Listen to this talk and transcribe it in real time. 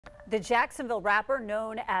The Jacksonville rapper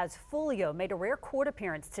known as Foolio made a rare court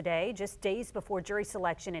appearance today, just days before jury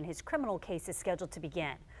selection in his criminal case is scheduled to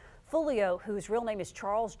begin. Foolio, whose real name is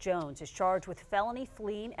Charles Jones, is charged with felony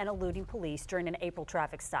fleeing and eluding police during an April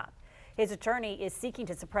traffic stop. His attorney is seeking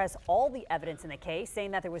to suppress all the evidence in the case,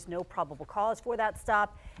 saying that there was no probable cause for that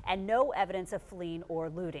stop and no evidence of fleeing or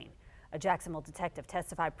eluding. A Jacksonville detective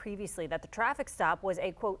testified previously that the traffic stop was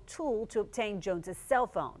a, quote, tool to obtain Jones's cell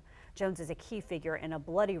phone. Jones is a key figure in a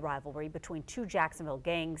bloody rivalry between two Jacksonville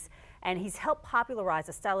gangs, and he's helped popularize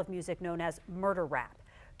a style of music known as murder rap.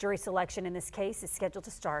 Jury selection in this case is scheduled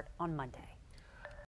to start on Monday.